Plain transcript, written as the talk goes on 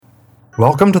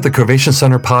Welcome to the Covation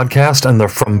Center podcast and the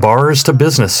From Bars to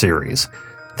Business series.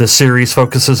 This series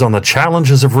focuses on the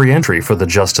challenges of reentry for the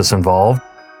justice involved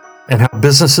and how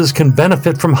businesses can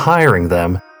benefit from hiring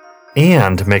them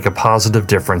and make a positive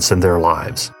difference in their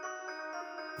lives.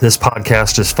 This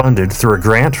podcast is funded through a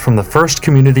grant from the First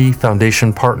Community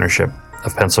Foundation Partnership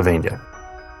of Pennsylvania.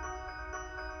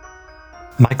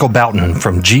 Michael Boughton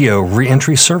from GEO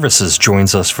Reentry Services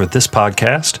joins us for this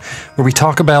podcast, where we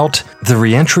talk about the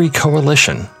Reentry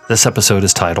Coalition. This episode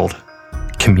is titled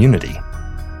Community.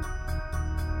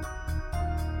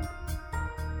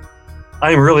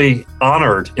 I am really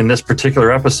honored in this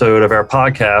particular episode of our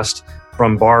podcast,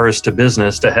 From Bars to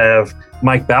Business, to have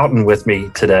Mike Boughton with me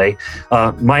today.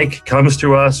 Mike comes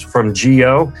to us from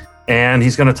GEO, and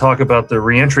he's going to talk about the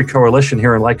Reentry Coalition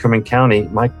here in Lycoming County.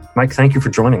 Mike, thank you for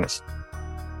joining us.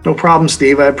 No problem,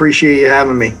 Steve. I appreciate you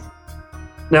having me.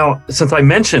 Now, since I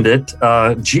mentioned it,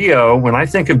 GEO, when I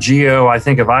think of GEO, I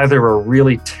think of either a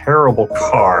really terrible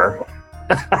car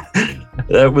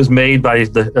that was made by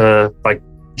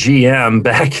GM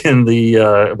back in the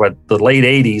late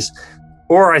 80s,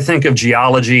 or I think of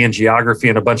geology and geography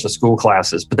and a bunch of school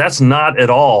classes. But that's not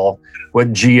at all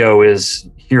what GEO is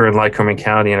here in Lycoming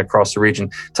County and across the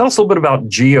region. Tell us a little bit about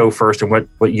GEO first and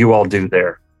what you all do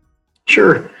there.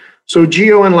 Sure. So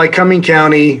GEO in Lycoming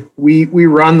County, we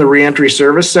run the Reentry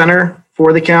Service Center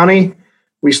for the county.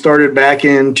 We started back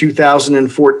in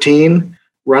 2014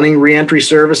 running reentry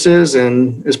services.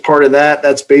 And as part of that,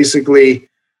 that's basically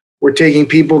we're taking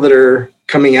people that are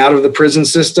coming out of the prison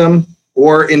system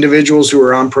or individuals who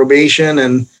are on probation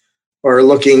and are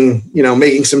looking,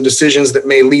 making some decisions that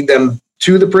may lead them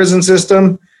to the prison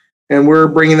system. And we're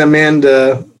bringing them in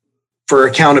for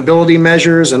accountability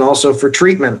measures and also for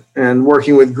treatment and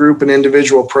working with group and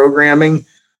individual programming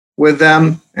with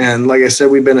them. And like I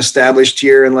said, we've been established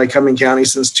here in Lycoming County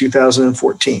since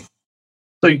 2014.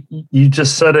 So you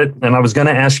just said it, and I was going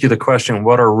to ask you the question,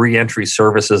 what are reentry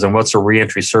services and what's a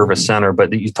reentry service center?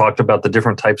 But you talked about the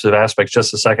different types of aspects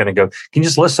just a second ago. Can you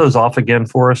just list those off again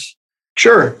for us?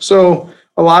 Sure. So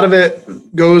a lot of it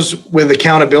goes with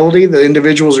accountability. The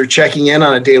individuals are checking in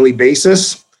on a daily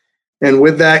basis. And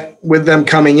with them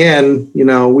coming in, we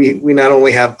not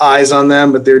only have eyes on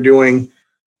them, but they're doing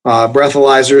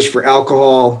breathalyzers for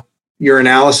alcohol,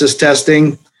 urinalysis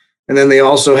testing. And then they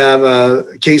also have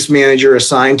a case manager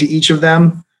assigned to each of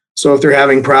them. So if they're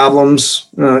having problems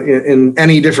in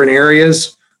any different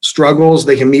areas, struggles,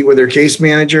 they can meet with their case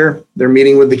manager. They're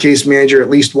meeting with the case manager at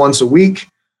least once a week,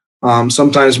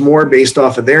 sometimes more based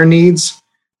off of their needs.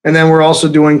 And then we're also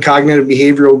doing cognitive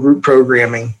behavioral group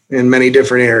programming in many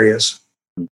different areas.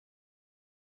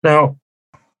 Now,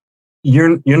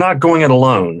 you're not going it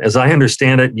alone. As I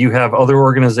understand it, you have other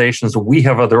organizations. We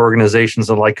have other organizations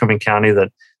in Lycoming County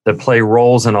that play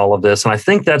roles in all of this. And I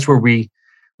think that's where we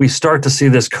start to see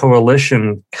this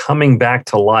coalition coming back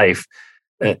to life.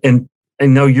 And I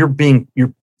know you're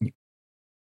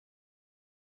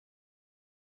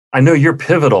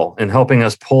pivotal in helping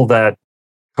us pull that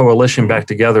coalition back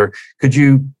together. Could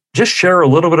you just share a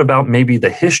little bit about maybe the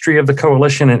history of the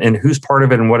coalition and who's part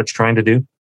of it and what it's trying to do?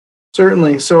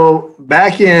 Certainly. So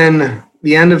back in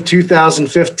the end of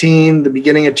 2015, the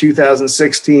beginning of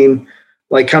 2016,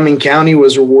 Lycoming County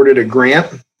was awarded a grant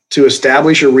to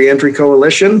establish a reentry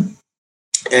coalition.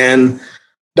 And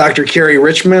Dr. Carrie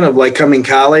Richmond of Lycoming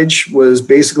College was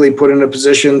basically put in a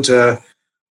position to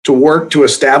work to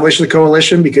establish the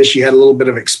coalition because she had a little bit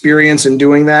of experience in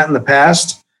doing that in the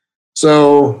past.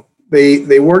 So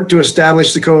they worked to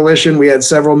establish the coalition. We had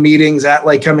several meetings at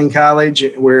Lycoming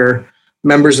College where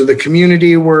members of the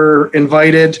community were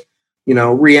invited,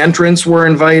 reentrants were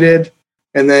invited,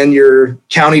 and then your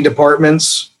county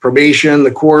departments, probation,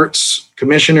 the courts,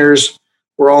 commissioners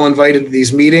were all invited to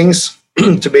these meetings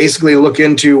to basically look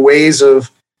into ways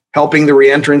of helping the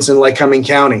reentrants in Lycoming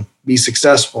County be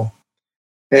successful.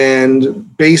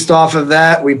 And based off of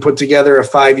that, we put together a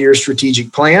 5-year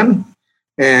strategic plan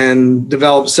and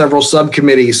developed several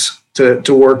subcommittees to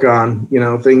work on,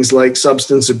 things like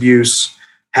substance abuse,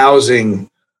 housing,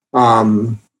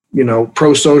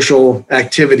 pro-social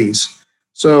activities.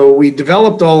 So we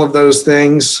developed all of those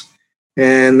things,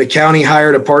 and the county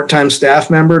hired a part-time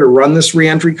staff member to run this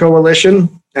reentry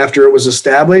coalition after it was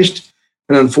established.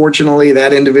 And unfortunately,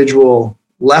 that individual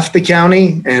left the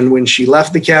county. And when she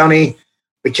left the county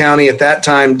at that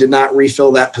time did not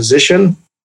refill that position.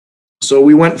 So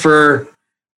we went from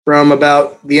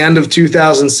about the end of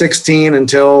 2016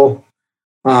 until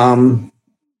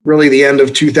really the end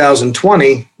of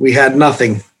 2020, we had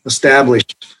nothing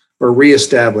established or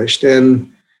reestablished.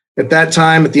 And at that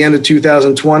time, at the end of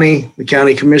 2020, the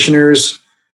county commissioners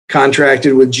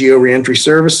contracted with Geo Reentry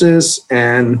Services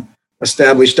and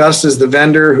established us as the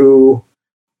vendor who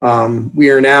we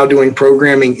are now doing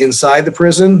programming inside the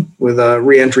prison with a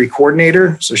reentry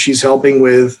coordinator. So she's helping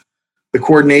with the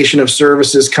coordination of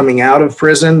services coming out of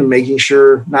prison and making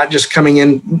sure not just coming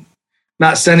in,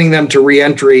 not sending them to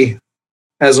reentry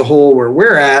as a whole where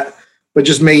we're at, but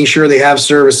just making sure they have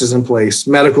services in place,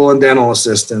 medical and dental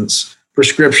assistance,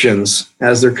 prescriptions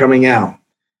as they're coming out.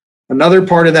 Another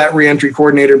part of that reentry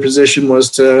coordinator position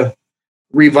was to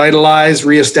revitalize,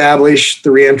 reestablish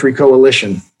the Reentry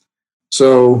Coalition.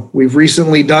 So we've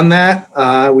recently done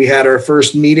that. We had our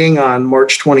first meeting on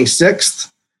March 26th.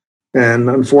 And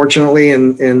unfortunately,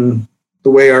 in the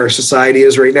way our society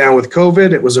is right now with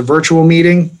COVID, it was a virtual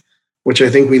meeting, which I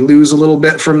think we lose a little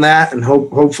bit from that. And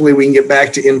hopefully we can get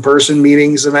back to in-person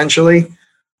meetings eventually.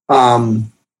 But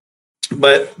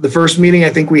the first meeting, I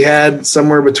think we had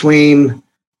somewhere between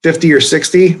 50 or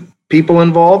 60 people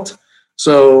involved.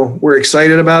 So we're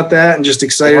excited about that and just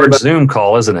excited about Zoom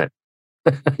call, isn't it?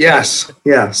 Yes.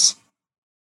 Yeah.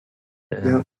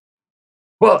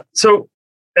 Well, so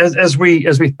as we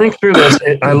think through this,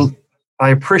 I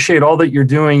appreciate all that you're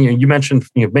doing. You mentioned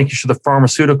making sure the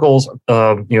pharmaceuticals,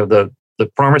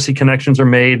 the pharmacy connections are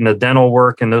made, and the dental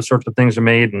work and those sorts of things are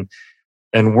made,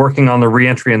 and working on the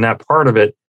reentry and that part of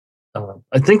it.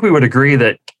 I think we would agree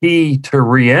that key to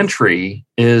reentry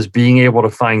is being able to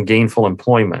find gainful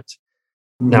employment.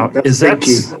 Now, is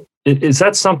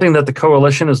that something that the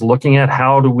coalition is looking at?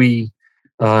 How do we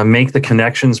make the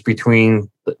connections between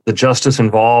the justice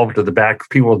involved, or the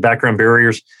people with background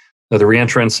barriers, or the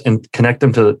reentrants, and connect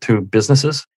them to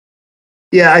businesses?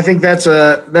 Yeah, I think that's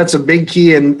a big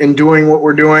key in doing what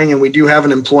we're doing, and we do have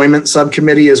an employment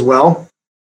subcommittee as well,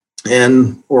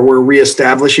 or we're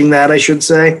reestablishing that, I should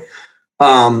say.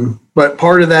 But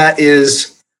part of that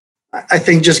is, I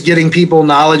think, just getting people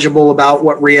knowledgeable about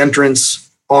what reentrants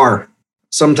are.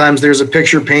 Sometimes there's a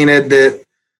picture painted that,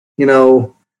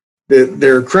 that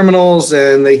they're criminals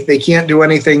and they can't do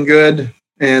anything good.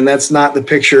 And that's not the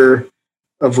picture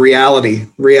of reality.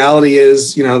 Reality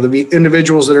is, the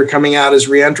individuals that are coming out as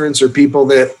reentrants are people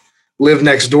that live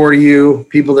next door to you,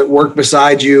 people that work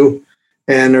beside you,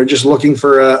 and are just looking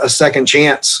for a second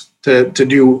chance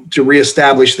to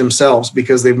reestablish themselves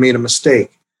because they've made a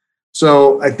mistake.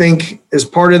 So I think as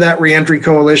part of that reentry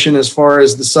coalition, as far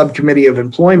as the subcommittee of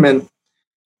employment,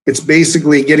 it's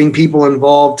basically getting people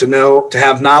involved to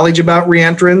have knowledge about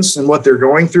reentrants and what they're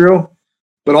going through,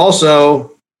 but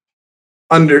also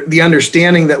under the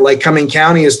understanding that Cumming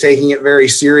County is taking it very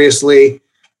seriously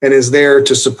and is there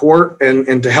to support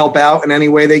and to help out in any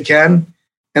way they can,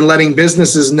 and letting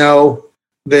businesses know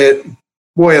that,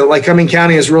 Cumming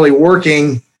County is really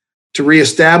working to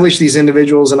reestablish these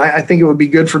individuals. And I think it would be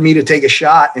good for me to take a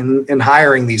shot in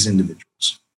hiring these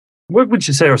individuals. What would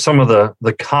you say are some of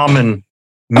the common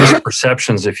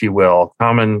misperceptions, if you will,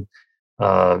 common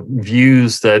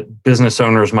views that business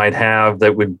owners might have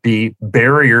that would be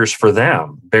barriers for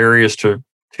them, barriers to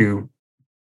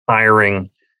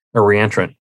hiring a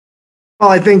reentrant?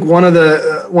 Well, I think one of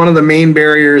the main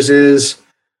barriers is,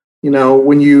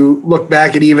 when you look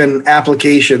back at even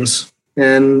applications,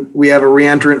 and we have a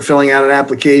reentrant filling out an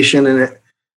application, and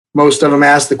most of them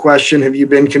ask the question, have you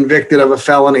been convicted of a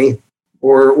felony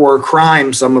or a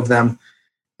crime, some of them.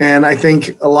 And I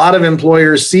think a lot of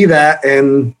employers see that,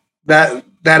 and that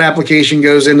application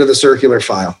goes into the circular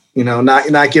file,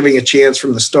 not giving a chance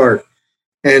from the start,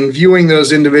 and viewing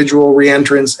those individual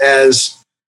reentrants as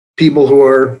people who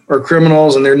are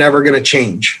criminals and they're never going to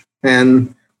change.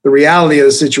 And the reality of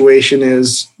the situation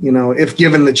is, if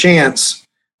given the chance,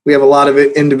 we have a lot of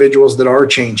individuals that are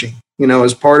changing.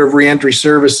 As part of reentry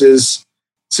services,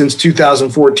 since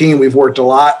 2014, we've worked a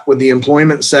lot with the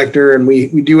employment sector, and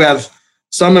we do have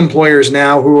some employers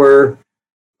now who are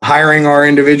hiring our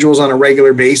individuals on a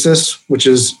regular basis, which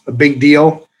is a big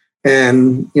deal,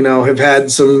 and have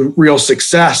had some real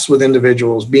success with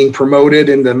individuals being promoted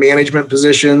into management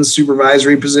positions,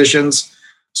 supervisory positions.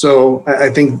 So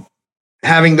I think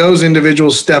having those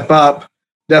individuals step up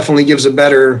definitely gives a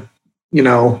better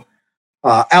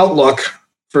outlook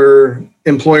for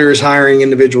employers hiring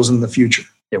individuals in the future.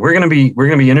 Yeah, we're going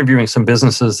to be interviewing some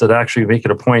businesses that actually make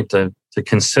it a point to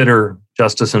consider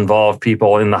justice involved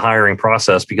people in the hiring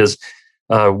process, because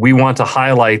we want to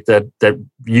highlight that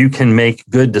you can make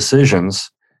good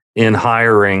decisions in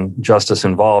hiring justice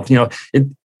involved.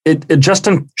 It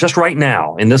just right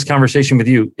now in this conversation with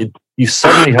you, you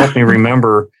suddenly helped me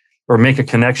remember or make a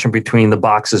connection between the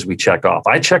boxes we check off.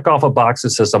 I check off a box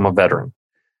that says I'm a veteran,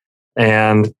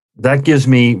 and that gives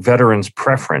me veterans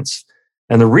preference.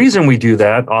 And the reason we do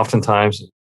that, oftentimes,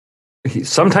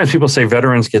 sometimes people say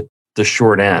veterans get the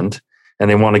short end and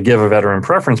they want to give a veteran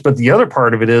preference. But the other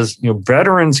part of it is,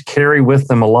 veterans carry with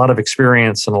them a lot of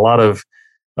experience and a lot of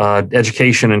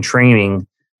education and training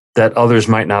that others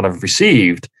might not have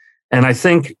received. And I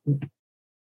think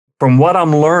from what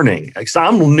I'm learning, because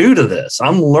I'm new to this,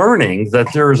 I'm learning that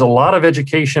there's a lot of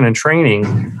education and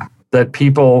training that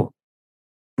people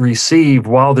receive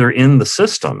while they're in the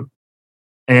system,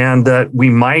 and that we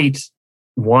might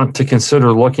want to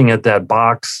consider looking at that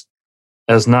box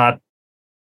as not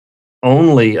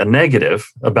only a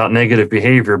negative about negative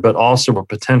behavior, but also a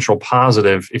potential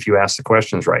positive if you ask the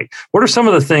questions right. What are some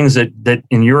of the things that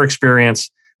in your experience,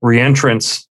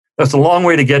 reentrants, that's a long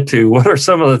way to get to. What are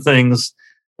some of the things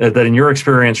that in your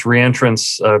experience,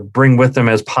 reentrants bring with them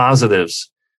as positives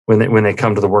when they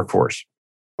come to the workforce?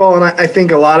 Well, and I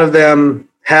think a lot of them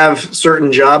have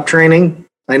certain job training.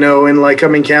 I know in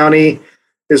Lycoming County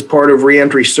is part of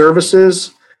reentry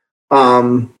services.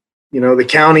 The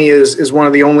county is one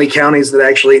of the only counties that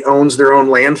actually owns their own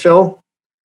landfill.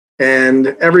 And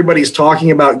everybody's talking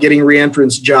about getting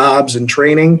reentrants jobs and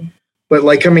training. But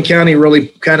Lycoming County really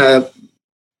kind of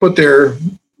put their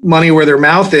money where their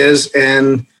mouth is.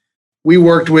 And we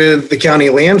worked with the county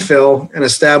landfill and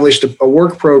established a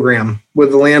work program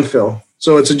with the landfill.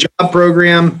 So it's a job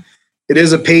program. It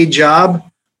is a paid job,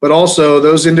 but also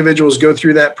those individuals go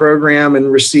through that program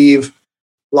and receive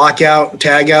lockout,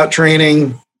 tagout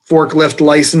training, forklift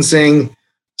licensing,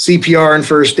 CPR and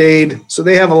first aid. So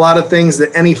they have a lot of things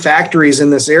that any factories in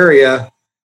this area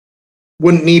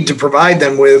wouldn't need to provide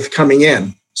them with coming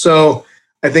in. So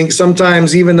I think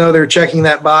sometimes, even though they're checking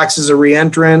that box as a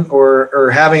reentrant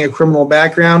or having a criminal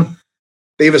background,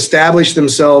 they've established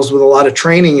themselves with a lot of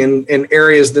training in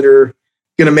areas that are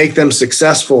going to make them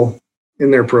successful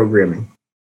in their programming.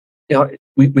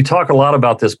 We talk a lot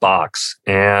about this box,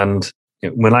 and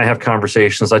when I have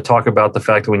conversations, I talk about the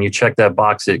fact that when you check that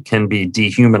box, it can be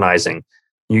dehumanizing.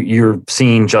 You're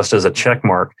seen just as a check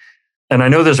mark. And I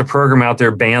know there's a program out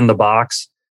there, Ban the Box,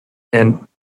 and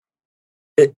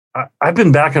I've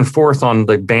been back and forth on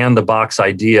the ban the box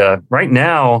idea. Right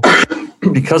now,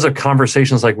 because of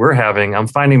conversations like we're having, I'm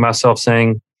finding myself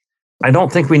saying, I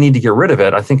don't think we need to get rid of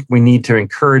it. I think we need to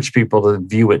encourage people to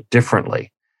view it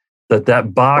differently.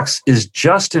 That box is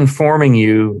just informing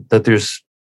you that there's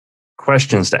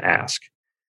questions to ask.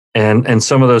 And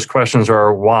some of those questions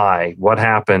are why, what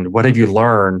happened, what have you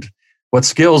learned, what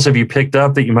skills have you picked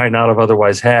up that you might not have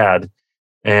otherwise had,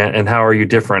 and how are you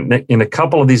different? In a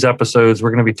couple of these episodes, we're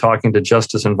going to be talking to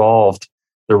Justice Involved,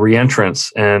 the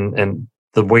reentrants, and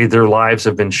the way their lives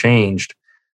have been changed.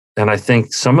 And I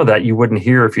think some of that you wouldn't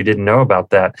hear if you didn't know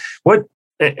about that. I'm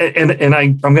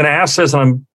going to ask this,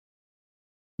 and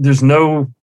there's no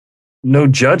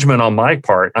judgment on my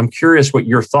part. I'm curious what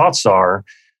your thoughts are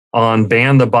on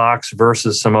Ban the Box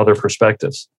versus some other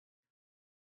perspectives.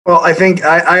 Well, I think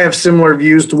I have similar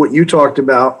views to what you talked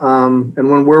about. And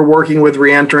when we're working with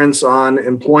reentrants on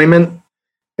employment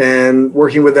and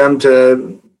working with them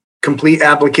to complete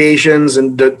applications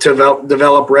and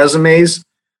develop resumes,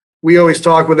 we always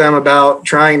talk with them about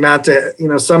trying not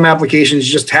to, some applications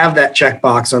just have that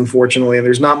checkbox, unfortunately, and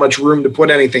there's not much room to put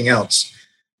anything else.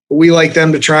 But we like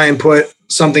them to try and put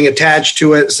something attached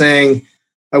to it saying,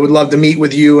 I would love to meet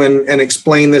with you and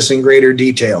explain this in greater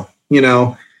detail,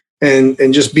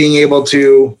 and just being able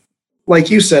to, like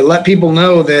you said, let people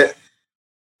know that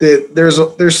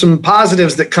there's some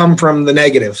positives that come from the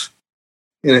negative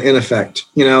in effect,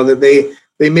 that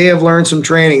they may have learned some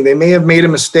training. They may have made a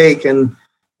mistake, and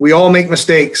we all make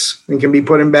mistakes and can be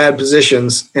put in bad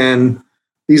positions. And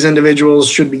these individuals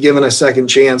should be given a second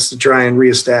chance to try and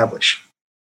reestablish.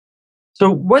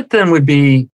 So what then would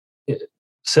be,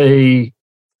 say,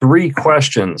 3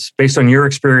 questions based on your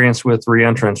experience with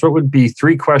reentrants? What would be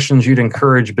 3 questions you'd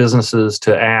encourage businesses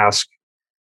to ask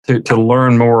to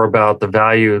learn more about the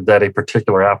value that a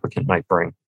particular applicant might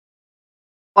bring?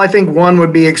 I think one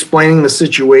would be explaining the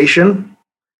situation,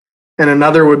 and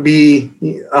another would be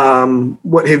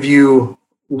what have you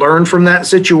learned from that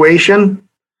situation,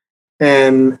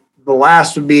 and the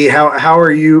last would be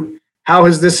how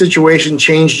has this situation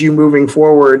changed you moving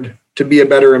forward to be a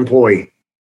better employee?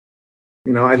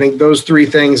 I think those 3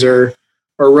 things are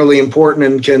really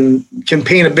important and can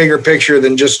paint a bigger picture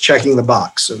than just checking the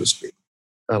box, so to speak.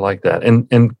 I like that.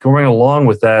 And going along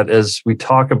with that, as we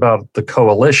talk about the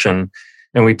coalition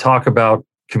and we talk about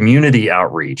community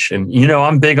outreach, and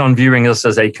I'm big on viewing this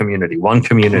as a community, one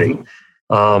community.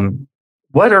 And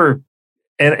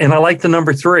I like the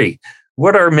number 3.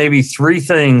 What are maybe 3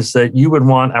 things that you would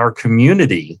want our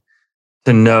community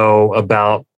to know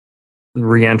about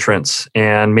reentrants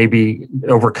and maybe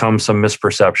overcome some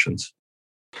misperceptions?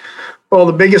 Well,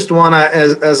 the biggest one,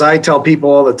 as I tell people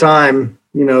all the time,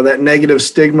 that negative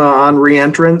stigma on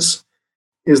reentrants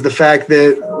is the fact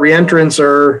that reentrants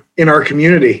are in our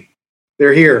community.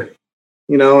 They're here,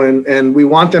 and we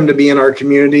want them to be in our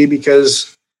community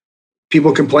because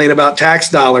people complain about tax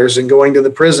dollars and going to the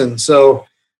prison. So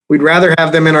we'd rather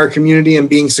have them in our community and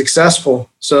being successful.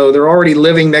 So they're already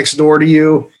living next door to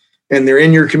you and they're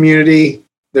in your community.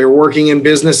 They're working in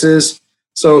businesses.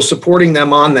 So supporting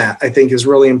them on that, I think, is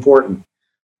really important.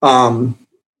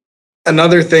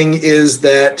 Another thing is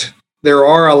that there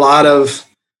are a lot of,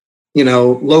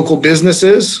 local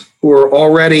businesses who are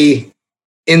already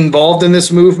involved in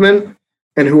this movement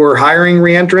and who are hiring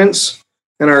reentrants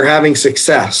and are having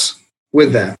success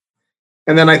with that.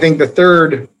 And then I think the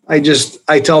third, I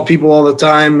tell people all the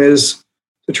time, is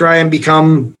to try and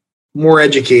become more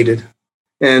educated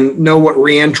and know what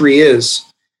reentry is.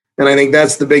 And I think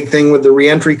that's the big thing with the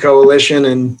Reentry Coalition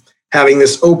and having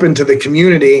this open to the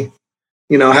community,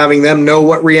 having them know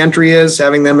what reentry is,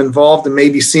 having them involved, and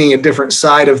maybe seeing a different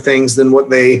side of things than what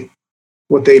they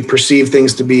perceive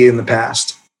things to be in the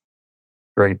past.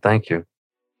 Great, thank you.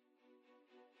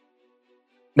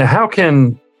 Now, how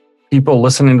can people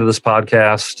listening to this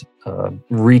podcast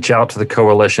reach out to the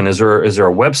coalition? Is there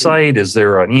a website? Is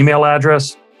there an email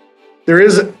address? There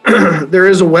is a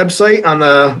website on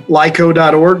the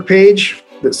LICO.org page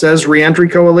that says Reentry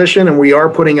Coalition, and we are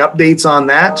putting updates on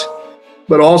that.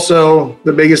 But also,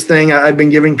 the biggest thing, I've been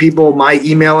giving people my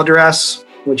email address,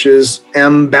 which is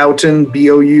mboughton,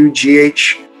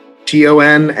 BOUGHTON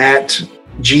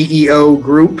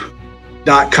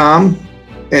 @geogroup.com.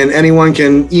 And anyone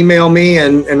can email me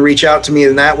and reach out to me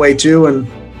in that way too, and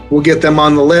we'll get them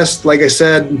on the list. Like I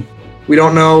said, we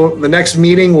don't know. The next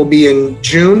meeting will be in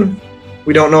June.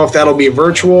 We don't know if that'll be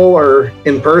virtual or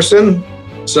in person.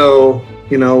 So,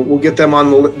 we'll get them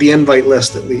on the invite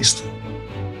list at least.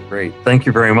 Great. Thank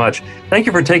you very much. Thank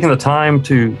you for taking the time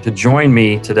to join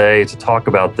me today to talk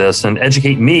about this and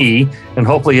educate me and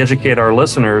hopefully educate our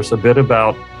listeners a bit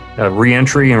about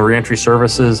reentry and reentry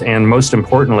services, and most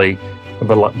importantly,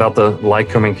 about the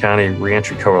Lycoming County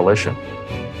Reentry Coalition.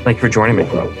 Thank you for joining me.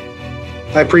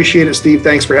 I appreciate it, Steve.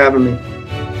 Thanks for having me.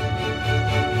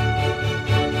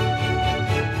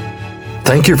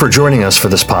 Thank you for joining us for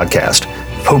this podcast.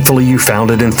 Hopefully you found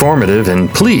it informative, and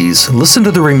please listen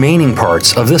to the remaining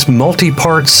parts of this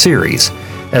multi-part series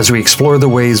as we explore the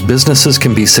ways businesses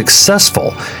can be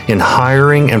successful in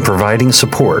hiring and providing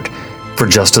support for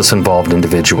justice-involved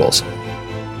individuals.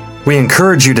 We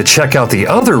encourage you to check out the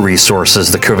other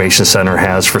resources the Covation Center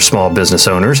has for small business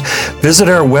owners. Visit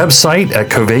our website at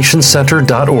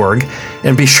covationcenter.org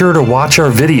and be sure to watch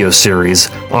our video series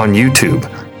on YouTube.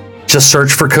 Just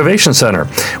search for Covation Center.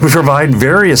 We provide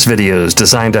various videos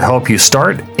designed to help you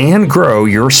start and grow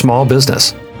your small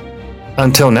business.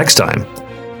 Until next time,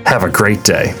 have a great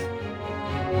day.